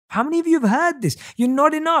How many of you have heard this? You're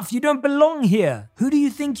not enough. You don't belong here. Who do you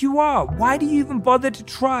think you are? Why do you even bother to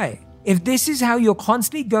try? If this is how you're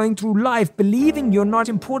constantly going through life, believing you're not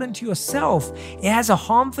important to yourself, it has a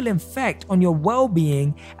harmful effect on your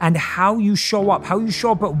well-being and how you show up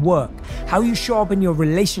at work, how you show up in your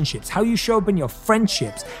relationships, how you show up in your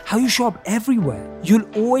friendships, how you show up everywhere. You'll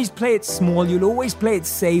always play it small, you'll always play it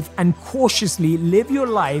safe, and cautiously live your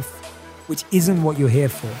life, which isn't what you're here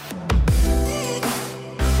for.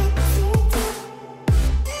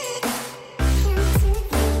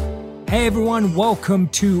 Hey everyone, welcome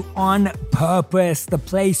to On Purpose, the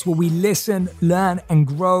place where we listen, learn, and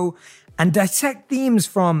grow and dissect themes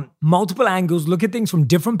from multiple angles, look at things from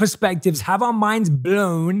different perspectives, have our minds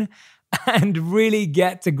blown, and really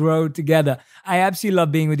get to grow together. I absolutely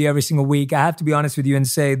love being with you every single week. I have to be honest with you and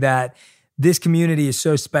say that this community is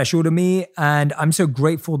so special to me, and I'm so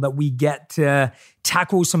grateful that we get to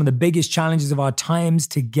tackle some of the biggest challenges of our times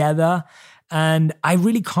together. And I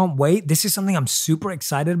really can't wait. This is something I'm super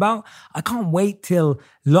excited about. I can't wait till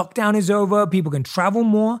lockdown is over, people can travel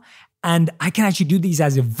more, and I can actually do these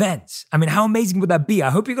as events. I mean, how amazing would that be? I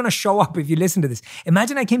hope you're going to show up if you listen to this.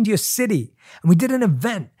 Imagine I came to your city and we did an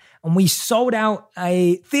event and we sold out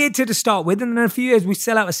a theater to start with, and in a few years we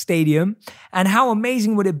sell out a stadium. And how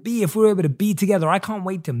amazing would it be if we were able to be together? I can't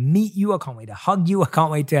wait to meet you. I can't wait to hug you. I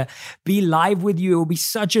can't wait to be live with you. It will be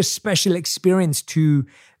such a special experience to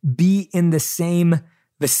be in the same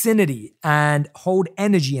vicinity and hold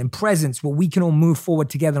energy and presence where we can all move forward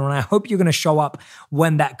together. And I hope you're going to show up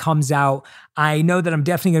when that comes out. I know that I'm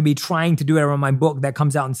definitely going to be trying to do it around my book that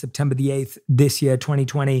comes out on September the 8th this year,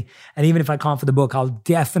 2020. And even if I can't for the book, I'll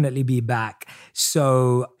definitely be back.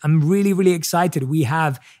 So I'm really, really excited. We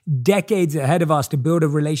have decades ahead of us to build a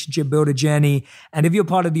relationship, build a journey. And if you're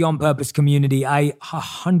part of the On Purpose community, I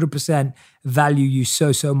 100% value you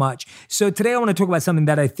so, so much. So today I want to talk about something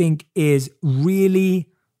that I think is really,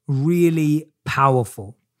 really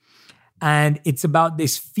powerful. And it's about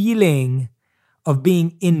this feeling of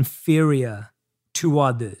being inferior to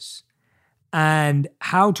others and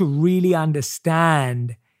how to really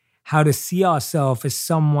understand how to see ourselves as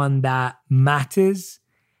someone that matters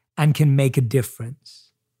and can make a difference.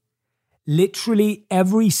 Literally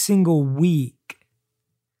every single week,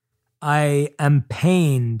 I am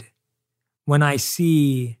pained when I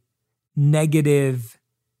see negative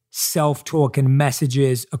self-talk and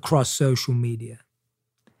messages across social media.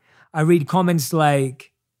 I read comments like,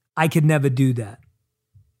 I could never do that.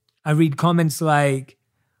 I read comments like,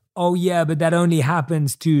 oh yeah, but that only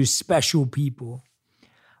happens to special people.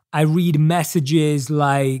 I read messages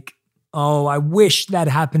like, oh, I wish that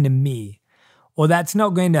happened to me, or that's not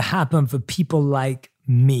going to happen for people like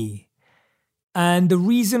me. And the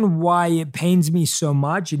reason why it pains me so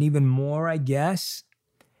much, and even more, I guess,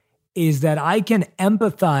 is that I can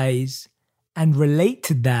empathize and relate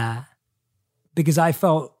to that because I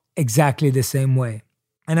felt exactly the same way.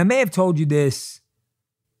 And I may have told you this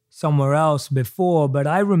somewhere else before, but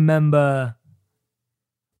I remember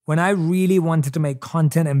when I really wanted to make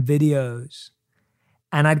content and videos,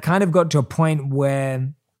 and I'd kind of got to a point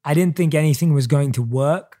where I didn't think anything was going to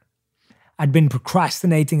work. I'd been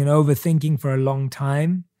procrastinating and overthinking for a long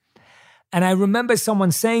time. And I remember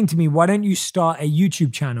someone saying to me, why don't you start a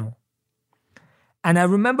YouTube channel? And I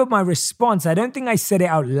remember my response, I don't think I said it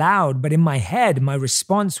out loud, but in my head, my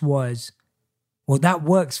response was, well, that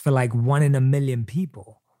works for like 1 in a million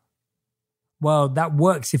people. Well, that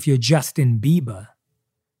works if you're Justin Bieber.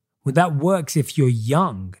 Well, that works if you're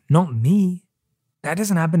young, not me. That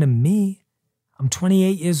doesn't happen to me. I'm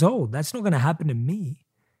 28 years old. That's not going to happen to me.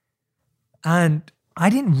 And I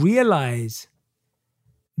didn't realize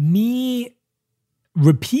me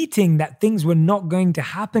repeating that things were not going to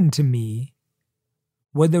happen to me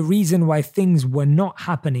were the reason why things were not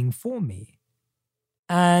happening for me.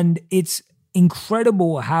 And it's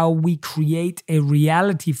incredible how we create a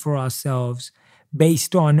reality for ourselves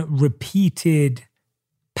based on repeated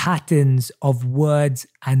patterns of words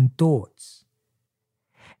and thoughts.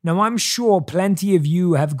 Now, I'm sure plenty of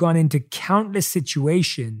you have gone into countless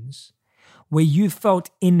situations where you felt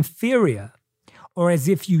inferior or as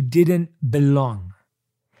if you didn't belong.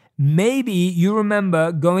 Maybe you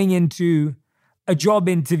remember going into a job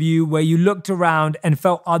interview where you looked around and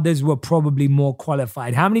felt others were probably more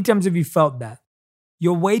qualified. How many times have you felt that?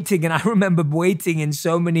 You're waiting, and I remember waiting in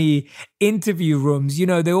so many interview rooms. You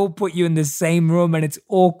know, they all put you in the same room and it's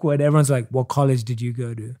awkward. Everyone's like, what college did you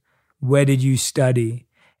go to? Where did you study?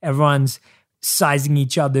 Everyone's sizing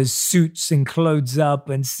each other's suits and clothes up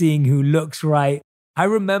and seeing who looks right. I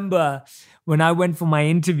remember when I went for my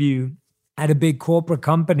interview at a big corporate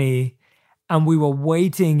company, and we were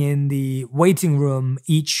waiting in the waiting room,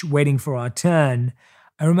 each waiting for our turn,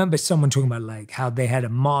 I remember someone talking about like how they had a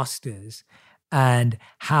master's and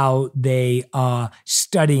how they are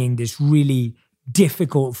studying this really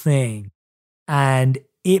difficult thing. And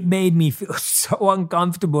it made me feel so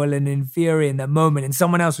uncomfortable and inferior in that moment. And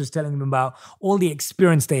someone else was telling them about all the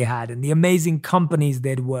experience they had and the amazing companies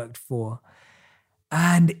they'd worked for.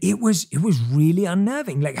 And it was really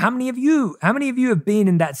unnerving. Like how many of you have been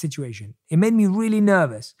in that situation? It made me really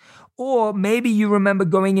nervous. Or maybe you remember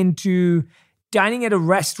going into dining at a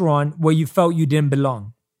restaurant where you felt you didn't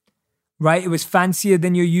belong, right? It was fancier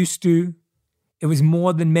than you're used to. It was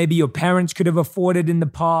more than maybe your parents could have afforded in the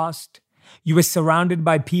past. You were surrounded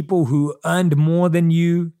by people who earned more than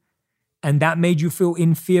you, and that made you feel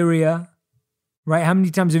inferior, right? How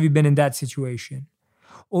many times have you been in that situation?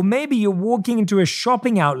 Or maybe you're walking into a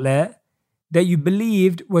shopping outlet that you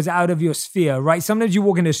believed was out of your sphere, right? Sometimes you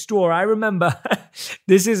walk in a store. I remember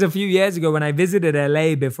this is a few years ago when I visited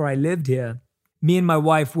LA before I lived here. Me and my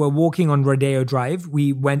wife were walking on Rodeo Drive.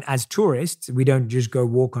 We went as tourists. We don't just go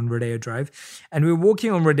walk on Rodeo Drive. And we were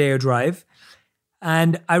walking on Rodeo Drive.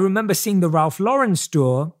 And I remember seeing the Ralph Lauren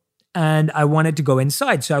store and I wanted to go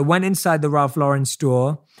inside. So I went inside the Ralph Lauren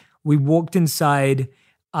store. We walked inside.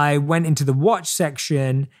 I went into the watch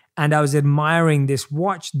section and I was admiring this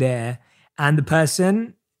watch there. And the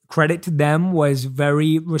person, credit to them, was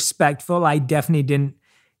very respectful. I definitely didn't,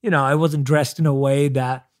 I wasn't dressed in a way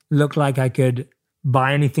that looked like I could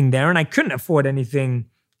buy anything there. And I couldn't afford anything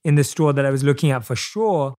in the store that I was looking at for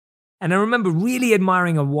sure. And I remember really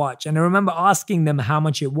admiring a watch. And I remember asking them how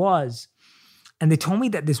much it was. And they told me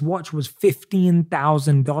that this watch was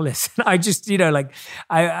 $15,000. I just,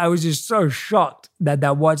 I was just so shocked that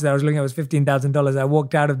that watch that I was looking at was $15,000. I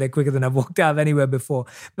walked out of there quicker than I've walked out of anywhere before.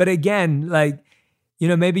 But again,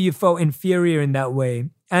 maybe you felt inferior in that way.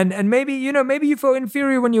 And maybe you felt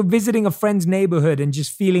inferior when you're visiting a friend's neighborhood and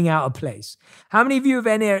just feeling out of place. How many of you have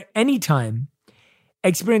any time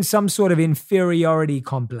experienced some sort of inferiority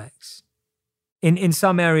complex in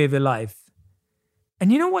some area of your life?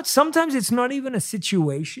 And you know what? Sometimes it's not even a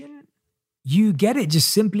situation. You get it just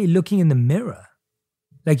simply looking in the mirror.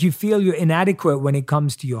 Like you feel you're inadequate when it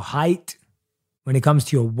comes to your height, when it comes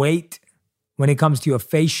to your weight, when it comes to your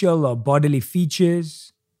facial or bodily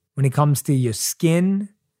features, when it comes to your skin,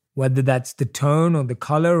 whether that's the tone or the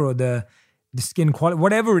color or the skin quality,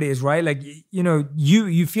 whatever it is, right? Like,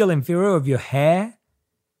 you feel inferior of your hair.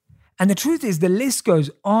 And the truth is the list goes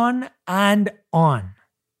on and on.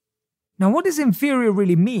 Now, what does inferior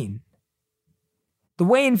really mean? The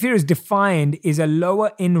way inferior is defined is a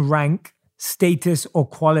lower in rank, status, or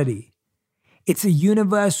quality. It's a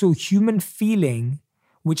universal human feeling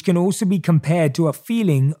which can also be compared to a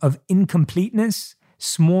feeling of incompleteness,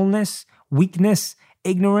 smallness, weakness,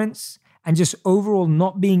 ignorance, and just overall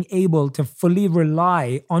not being able to fully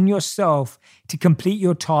rely on yourself to complete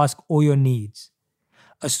your task or your needs.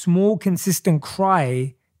 A small, consistent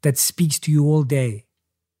cry that speaks to you all day.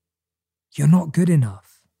 You're not good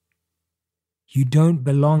enough. You don't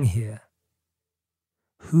belong here.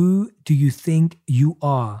 Who do you think you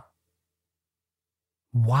are?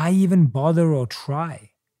 Why even bother or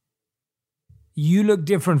try? You look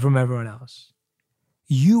different from everyone else.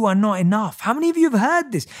 You are not enough. How many of you have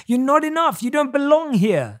heard this? You're not enough. You don't belong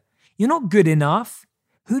here. You're not good enough.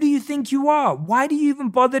 Who do you think you are? Why do you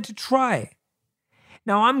even bother to try?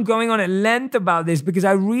 Now, I'm going on at length about this because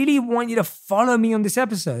I really want you to follow me on this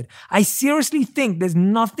episode. I seriously think there's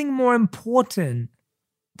nothing more important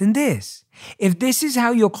than this. If this is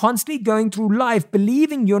how you're constantly going through life,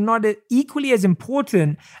 believing you're not equally as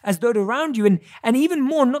important as those around you, and even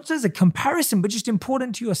more, not just as a comparison, but just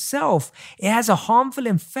important to yourself, it has a harmful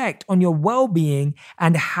effect on your well-being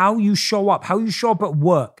and how you show up at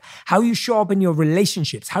work, how you show up in your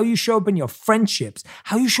relationships, how you show up in your friendships,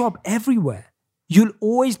 how you show up everywhere. You'll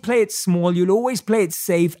always play it small, you'll always play it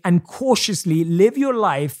safe, and cautiously live your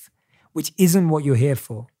life, which isn't what you're here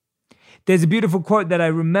for. There's a beautiful quote that I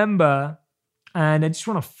remember, and I just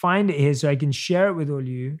want to find it here so I can share it with all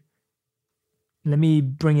you. Let me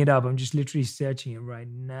bring it up. I'm just literally searching it right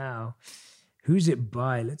now. Who's it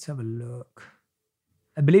by? Let's have a look.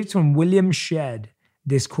 I believe it's from William Shedd,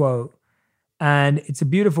 this quote. And it's a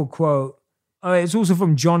beautiful quote. Oh, it's also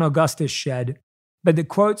from John Augustus Shedd. But the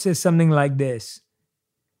quote says something like this.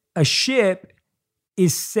 A ship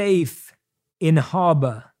is safe in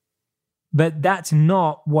harbor, but that's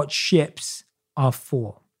not what ships are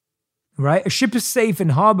for, right? A ship is safe in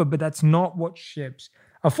harbor, but that's not what ships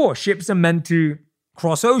are for. Ships are meant to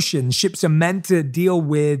cross oceans. Ships are meant to deal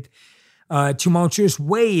with tumultuous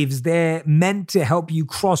waves. They're meant to help you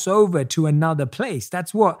cross over to another place.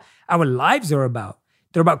 That's what our lives are about.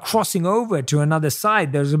 They're about crossing over to another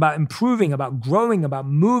side. They're about improving, about growing, about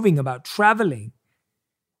moving, about traveling.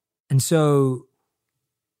 And so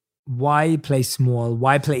why play small?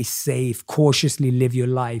 Why play safe, cautiously live your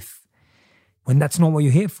life when that's not what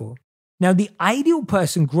you're here for? Now, the ideal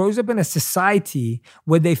person grows up in a society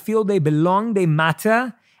where they feel they belong, they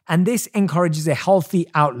matter, and this encourages a healthy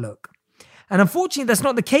outlook. And unfortunately, that's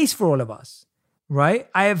not the case for all of us, right?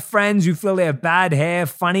 I have friends who feel they have bad hair,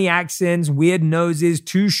 funny accents, weird noses,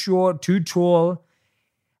 too short, too tall.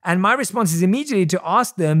 And my response is immediately to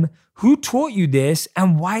ask them, who taught you this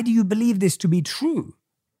and why do you believe this to be true?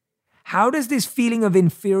 How does this feeling of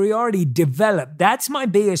inferiority develop? That's my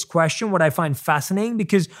biggest question, what I find fascinating,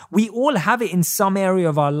 because we all have it in some area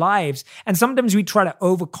of our lives. And sometimes we try to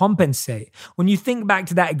overcompensate. When you think back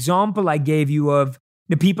to that example I gave you of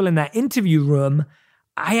the people in that interview room,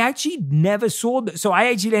 I actually never saw that. So I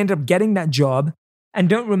actually ended up getting that job and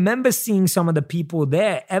don't remember seeing some of the people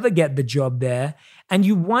there ever get the job there. And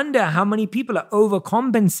you wonder how many people are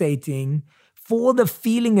overcompensating for the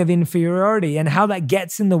feeling of inferiority and how that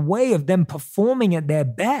gets in the way of them performing at their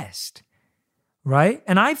best, right?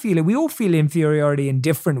 And I feel it. We all feel inferiority in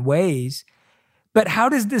different ways. But how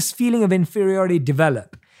does this feeling of inferiority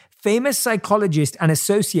develop? Famous psychologist and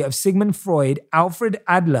associate of Sigmund Freud, Alfred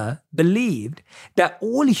Adler, believed that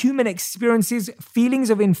all human experiences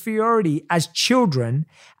feelings of inferiority as children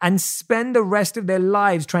and spend the rest of their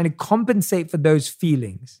lives trying to compensate for those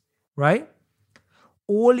feelings, right?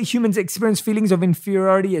 All humans experience feelings of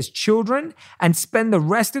inferiority as children and spend the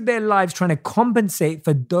rest of their lives trying to compensate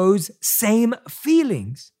for those same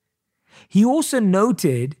feelings. He also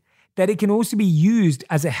noted that it can also be used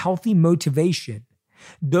as a healthy motivation.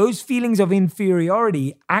 Those feelings of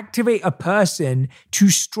inferiority activate a person to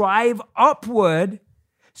strive upward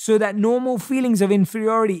so that normal feelings of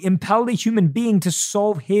inferiority impel the human being to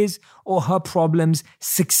solve his or her problems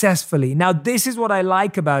successfully. Now, this is what I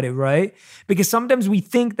like about it, right? Because sometimes we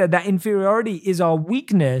think that inferiority is our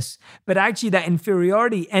weakness, but actually that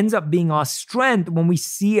inferiority ends up being our strength when we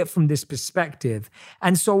see it from this perspective.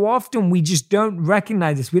 And so often we just don't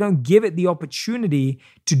recognize this. We don't give it the opportunity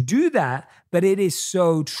to do that, but it is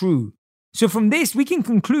so true. So from this, we can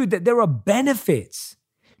conclude that there are benefits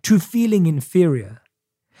to feeling inferior.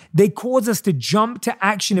 They cause us to jump to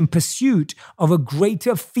action in pursuit of a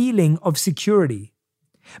greater feeling of security.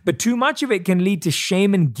 But too much of it can lead to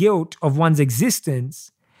shame and guilt of one's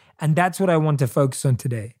existence, and that's what I want to focus on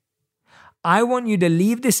today. I want you to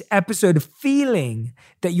leave this episode feeling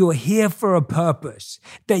that you're here for a purpose,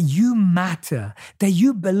 that you matter, that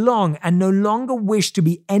you belong, and no longer wish to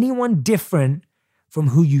be anyone different from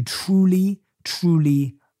who you truly,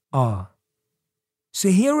 truly are. So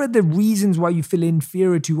here are the reasons why you feel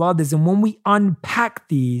inferior to others. And when we unpack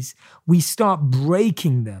these, we start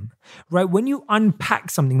breaking them, right? When you unpack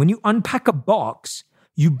something, when you unpack a box,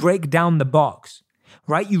 you break down the box,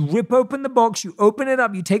 right? You rip open the box, you open it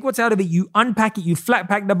up, you take what's out of it, you unpack it, you flat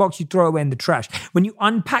pack the box, you throw it away in the trash. When you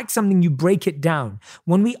unpack something, you break it down.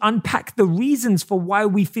 When we unpack the reasons for why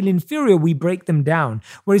we feel inferior, we break them down.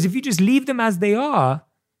 Whereas if you just leave them as they are,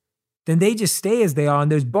 then they just stay as they are and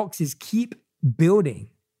those boxes keep building,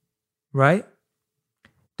 right?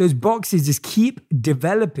 Those boxes just keep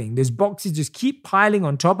developing. Those boxes just keep piling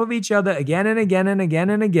on top of each other again and again and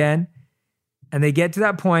again and again. And they get to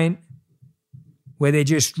that point where they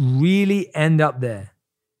just really end up there,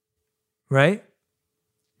 right?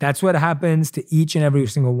 That's what happens to each and every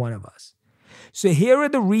single one of us. So here are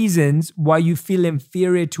the reasons why you feel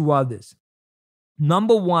inferior to others.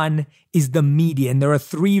 Number one is the media, and there are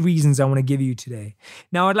 3 reasons I want to give you today.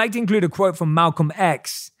 Now, I'd like to include a quote from Malcolm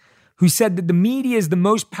X, who said that the media is the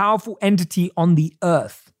most powerful entity on the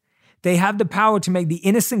earth. They have the power to make the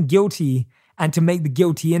innocent guilty and to make the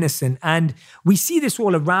guilty innocent. And we see this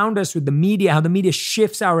all around us with the media, how the media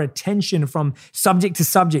shifts our attention from subject to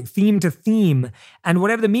subject, theme to theme. And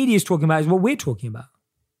whatever the media is talking about is what we're talking about,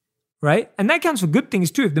 right? And that counts for good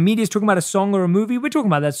things too. If the media is talking about a song or a movie, we're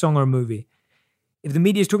talking about that song or a movie. If the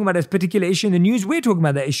media is talking about a particular issue in the news, we're talking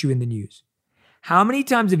about that issue in the news. How many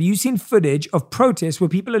times have you seen footage of protests where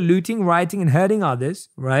people are looting, rioting, and hurting others,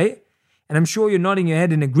 right? And I'm sure you're nodding your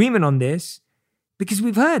head in agreement on this because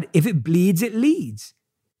we've heard if it bleeds, it leads.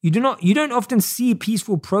 You don't often see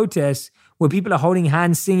peaceful protests where people are holding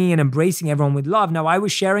hands, singing, and embracing everyone with love. Now, I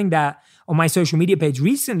was sharing that on my social media page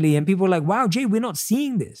recently, and people were like, wow, Jay, we're not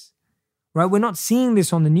seeing this, right? We're not seeing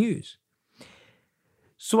this on the news.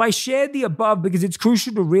 So I shared the above because it's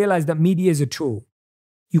crucial to realize that media is a tool.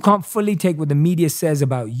 You can't fully take what the media says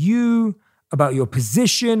about you, about your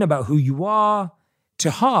position, about who you are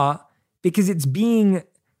to heart, because it's being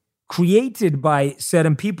created by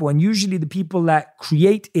certain people. And usually the people that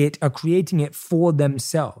create it are creating it for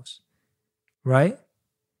themselves, right?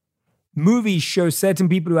 Movies show certain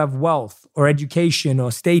people who have wealth or education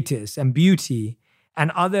or status and beauty,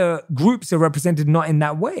 and other groups are represented not in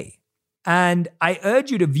that way. And I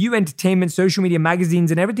urge you to view entertainment, social media,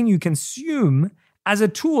 magazines, and everything you consume as a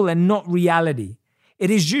tool and not reality. It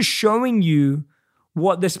is just showing you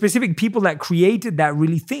what the specific people that created that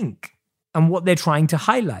really think and what they're trying to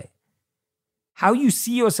highlight. How you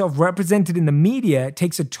see yourself represented in the media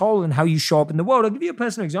takes a toll on how you show up in the world. I'll give you a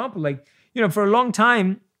personal example. For a long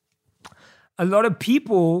time, a lot of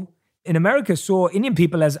people in America saw Indian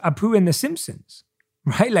people as Apu in The Simpsons,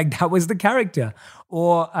 right? Like that was the character.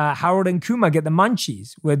 Or Harold and Kumar get the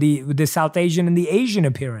munchies with the South Asian and the Asian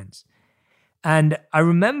appearance. And I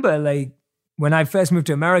remember when I first moved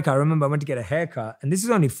to America, I went to get a haircut, and this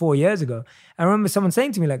is only 4 years ago. I remember someone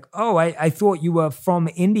saying to me oh, I thought you were from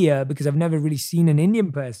India because I've never really seen an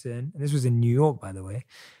Indian person. And this was in New York, by the way,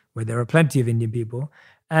 where there are plenty of Indian people.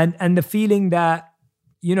 And the feeling that,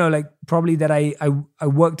 probably that I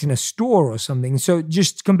worked in a store or something. So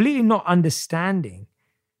just completely not understanding,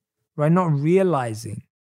 right? Not realizing.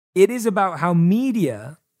 It is about how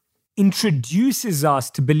media introduces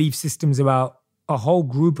us to belief systems about a whole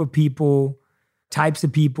group of people, types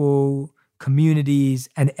of people, communities,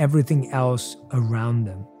 and everything else around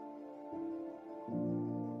them.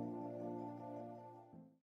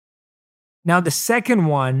 Now, the second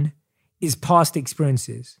one is past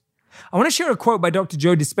experiences. I want to share a quote by Dr.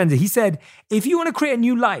 Joe Dispenza. He said, if you want to create a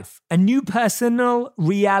new life, a new personal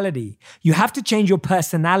reality, you have to change your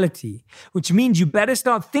personality, which means you better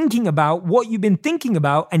start thinking about what you've been thinking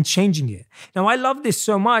about and changing it. Now, I love this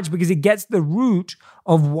so much because it gets the root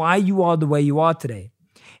of why you are the way you are today.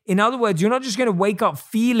 In other words, you're not just going to wake up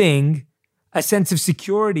feeling a sense of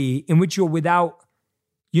security in which you're without,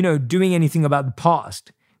 doing anything about the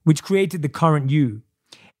past, which created the current you.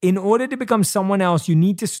 In order to become someone else, you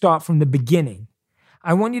need to start from the beginning.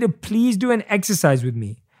 I want you to please do an exercise with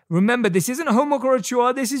me. Remember, this isn't homework or a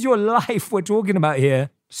chore. This is your life we're talking about here.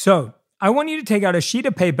 So I want you to take out a sheet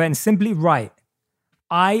of paper and simply write,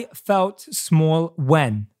 I felt small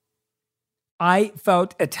when. I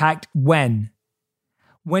felt attacked when.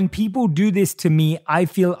 When people do this to me, I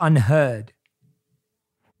feel unheard.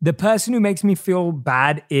 The person who makes me feel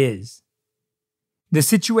bad is. The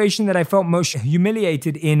situation that I felt most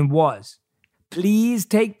humiliated in was. Please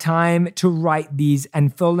take time to write these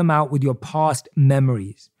and fill them out with your past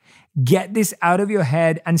memories. Get this out of your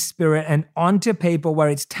head and spirit and onto paper where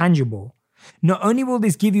it's tangible. Not only will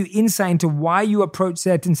this give you insight into why you approach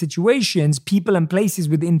certain situations, people, and places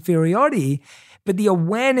with inferiority, but the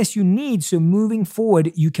awareness you need so moving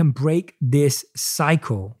forward, you can break this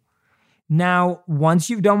cycle. Now, once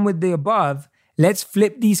you've done with the above, let's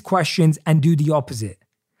flip these questions and do the opposite.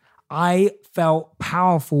 I felt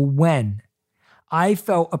powerful when. I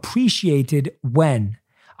felt appreciated when.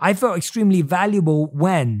 I felt extremely valuable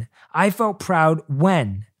when. I felt proud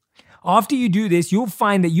when. After you do this, you'll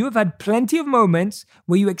find that you have had plenty of moments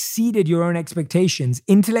where you exceeded your own expectations,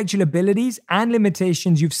 intellectual abilities, and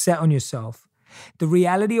limitations you've set on yourself. The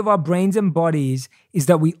reality of our brains and bodies is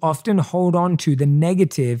that we often hold on to the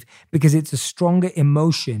negative because it's a stronger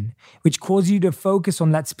emotion, which causes you to focus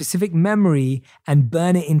on that specific memory and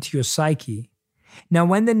burn it into your psyche. Now,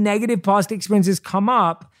 when the negative past experiences come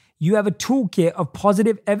up, you have a toolkit of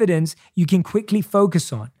positive evidence you can quickly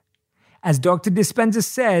focus on. As Dr. Dispenza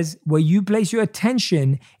says, where you place your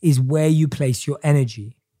attention is where you place your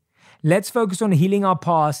energy. Let's focus on healing our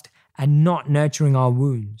past and not nurturing our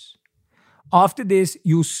wounds. After this,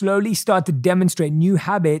 you'll slowly start to demonstrate new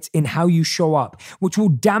habits in how you show up, which will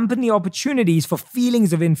dampen the opportunities for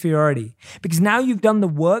feelings of inferiority. Because now you've done the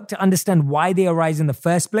work to understand why they arise in the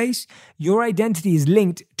first place, your identity is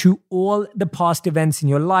linked to all the past events in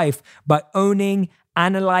your life. By owning,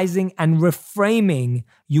 analyzing, and reframing,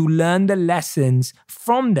 you learn the lessons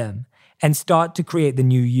from them and start to create the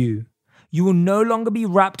new you. You will no longer be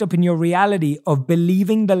wrapped up in your reality of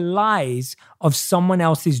believing the lies of someone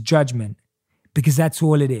else's judgment. Because that's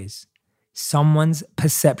all it is. Someone's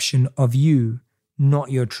perception of you, not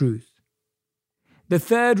your truth. The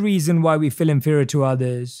third reason why we feel inferior to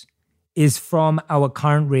others is from our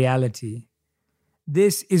current reality.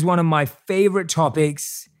 This is one of my favorite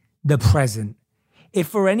topics, the present. If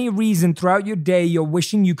for any reason throughout your day you're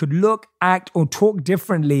wishing you could look, act, or talk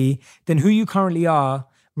differently than who you currently are,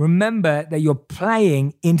 remember that you're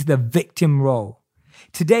playing into the victim role.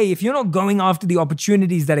 Today, if you're not going after the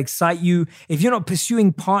opportunities that excite you, if you're not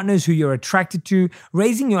pursuing partners who you're attracted to,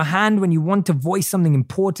 raising your hand when you want to voice something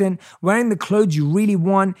important, wearing the clothes you really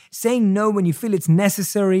want, saying no when you feel it's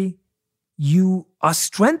necessary, you are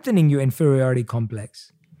strengthening your inferiority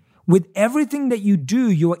complex. With everything that you do,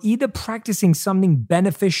 you're either practicing something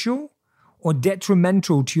beneficial or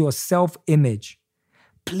detrimental to your self-image.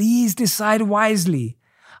 Please decide wisely.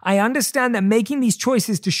 I understand that making these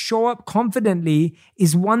choices to show up confidently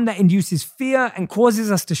is one that induces fear and causes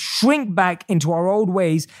us to shrink back into our old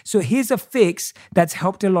ways. So here's a fix that's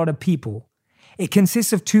helped a lot of people. It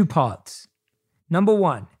consists of 2 parts. Number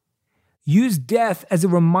 1, use death as a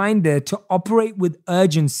reminder to operate with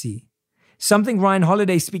urgency. Something Ryan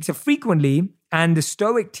Holiday speaks of frequently, and the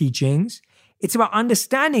Stoic teachings, it's about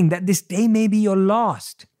understanding that this day may be your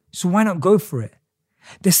last. So why not go for it?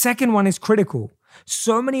 The second one is critical.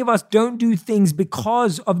 So many of us don't do things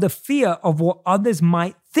because of the fear of what others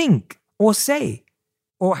might think or say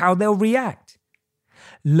or how they'll react.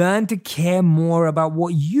 Learn to care more about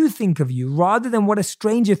what you think of you rather than what a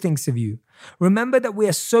stranger thinks of you. Remember that we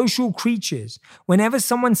are social creatures. Whenever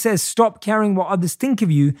someone says stop caring what others think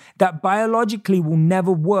of you, that biologically will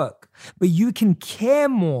never work. But you can care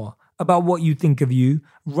more about what you think of you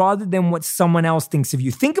rather than what someone else thinks of you.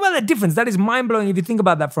 Think about that difference. That is mind-blowing if you think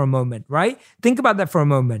about that for a moment, right? Think about that for a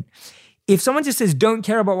moment. If someone just says don't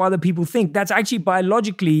care about what other people think, that's actually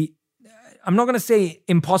biologically, I'm not going to say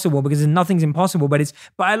impossible because nothing's impossible, but it's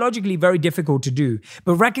biologically very difficult to do.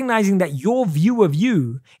 But recognizing that your view of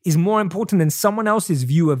you is more important than someone else's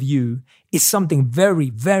view of you is something very,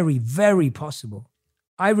 very, very possible.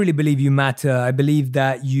 I really believe you matter. I believe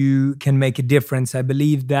that you can make a difference. I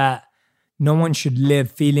believe that no one should live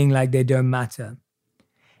feeling like they don't matter.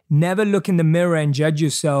 Never look in the mirror and judge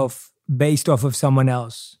yourself based off of someone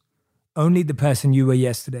else. Only the person you were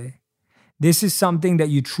yesterday. This is something that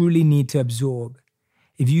you truly need to absorb.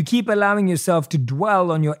 If you keep allowing yourself to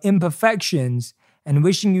dwell on your imperfections and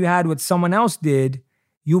wishing you had what someone else did,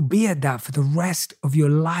 you'll be at that for the rest of your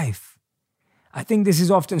life. I think this is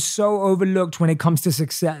often so overlooked when it comes to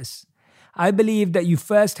success. I believe that you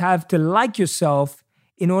first have to like yourself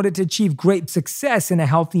in order to achieve great success in a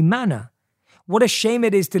healthy manner. What a shame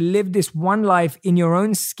it is to live this one life in your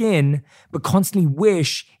own skin, but constantly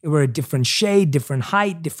wish it were a different shade, different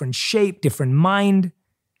height, different shape, different mind.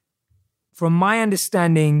 From my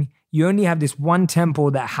understanding, you only have this one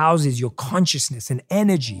temple that houses your consciousness and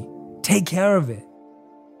energy. Take care of it.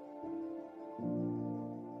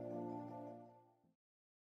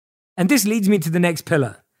 And this leads me to the next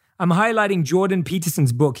pillar. I'm highlighting Jordan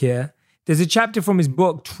Peterson's book here. There's a chapter from his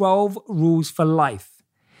book, 12 Rules for Life.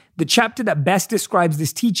 The chapter that best describes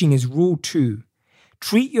this teaching is Rule 2.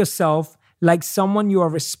 Treat yourself like someone you are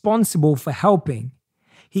responsible for helping.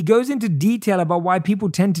 He goes into detail about why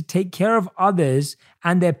people tend to take care of others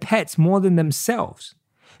and their pets more than themselves.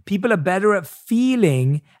 People are better at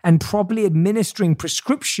feeling and properly administering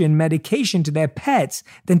prescription medication to their pets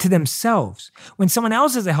than to themselves. When someone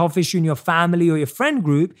else has a health issue in your family or your friend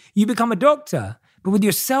group, you become a doctor. But with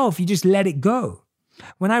yourself, you just let it go.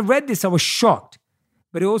 When I read this, I was shocked,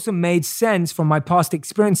 but it also made sense from my past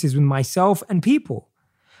experiences with myself and people.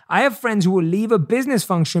 I have friends who will leave a business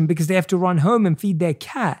function because they have to run home and feed their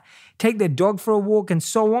cat, take their dog for a walk, and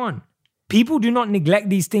so on. People do not neglect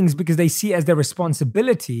these things because they see it as their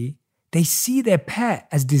responsibility. They see their pet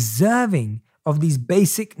as deserving of these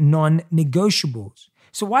basic non-negotiables.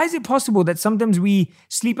 So why is it possible that sometimes we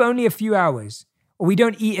sleep only a few hours, or we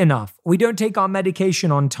don't eat enough, or we don't take our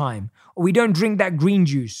medication on time, or we don't drink that green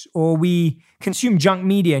juice, or we consume junk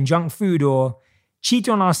media and junk food, or cheat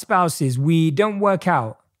on our spouses, we don't work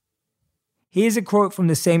out? Here's a quote from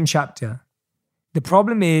the same chapter. The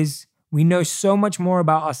problem is, we know so much more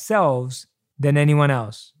about ourselves than anyone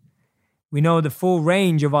else. We know the full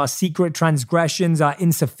range of our secret transgressions, our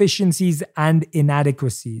insufficiencies, and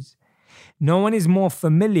inadequacies. No one is more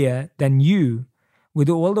familiar than you with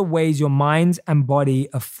all the ways your minds and body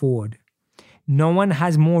afford. No one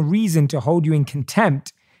has more reason to hold you in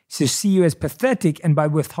contempt, to see you as pathetic, and by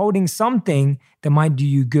withholding something that might do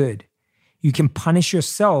you good. You can punish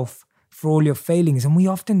yourself for all your failings, and we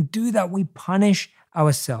often do that. We punish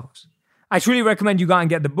ourselves. I truly recommend you go and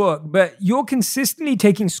get the book, but you're consistently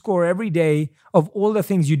taking score every day of all the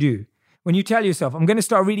things you do. When you tell yourself, I'm going to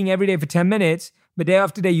start reading every day for 10 minutes, but day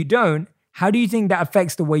after day you don't, how do you think that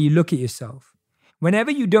affects the way you look at yourself? Whenever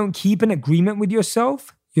you don't keep an agreement with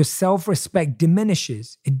yourself, your self-respect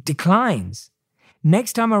diminishes. It declines.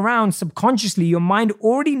 Next time around, subconsciously, your mind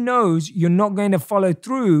already knows you're not going to follow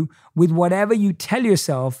through with whatever you tell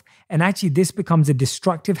yourself, and actually this becomes a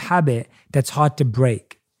destructive habit that's hard to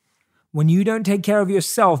break. When you don't take care of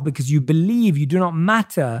yourself because you believe you do not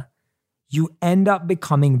matter, you end up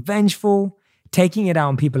becoming vengeful, taking it out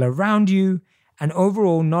on people around you, and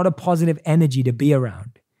overall not a positive energy to be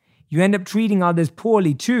around. You end up treating others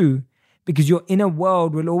poorly too, because your inner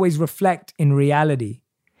world will always reflect in reality.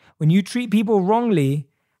 When you treat people wrongly,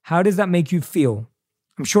 how does that make you feel?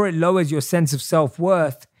 I'm sure it lowers your sense of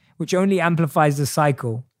self-worth, which only amplifies the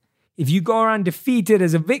cycle. If you go around defeated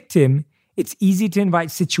as a victim, it's easy to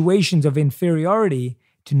invite situations of inferiority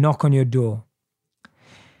to knock on your door.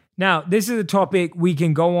 Now, this is a topic we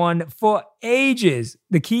can go on for ages.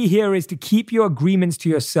 The key here is to keep your agreements to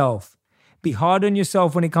yourself. Be hard on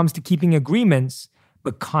yourself when it comes to keeping agreements,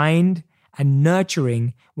 but kind and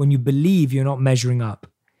nurturing when you believe you're not measuring up.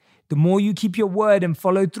 The more you keep your word and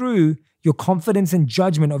follow through, your confidence and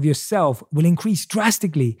judgment of yourself will increase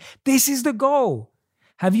drastically. This is the goal.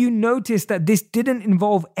 Have you noticed that this didn't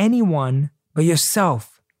involve anyone but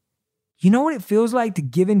yourself? You know what it feels like to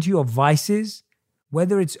give into your vices?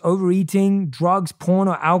 Whether it's overeating, drugs, porn,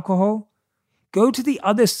 or alcohol? Go to the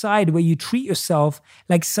other side where you treat yourself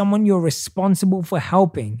like someone you're responsible for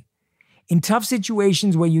helping. In tough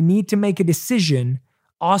situations where you need to make a decision,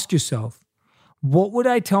 ask yourself, what would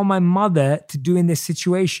I tell my mother to do in this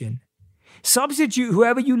situation? Substitute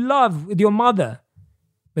whoever you love with your mother.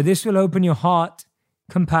 But this will open your heart,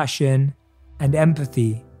 compassion, and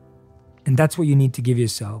empathy. And that's what you need to give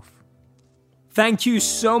yourself. Thank you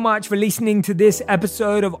so much for listening to this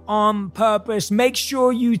episode of On Purpose. Make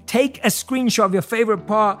sure you take a screenshot of your favorite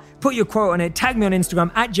part, put your quote on it, tag me on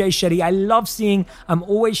Instagram @JShetty. I love seeing, I'm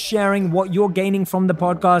always sharing what you're gaining from the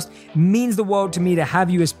podcast. It means the world to me to have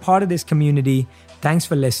you as part of this community. Thanks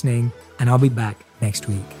for listening, and I'll be back next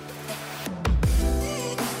week.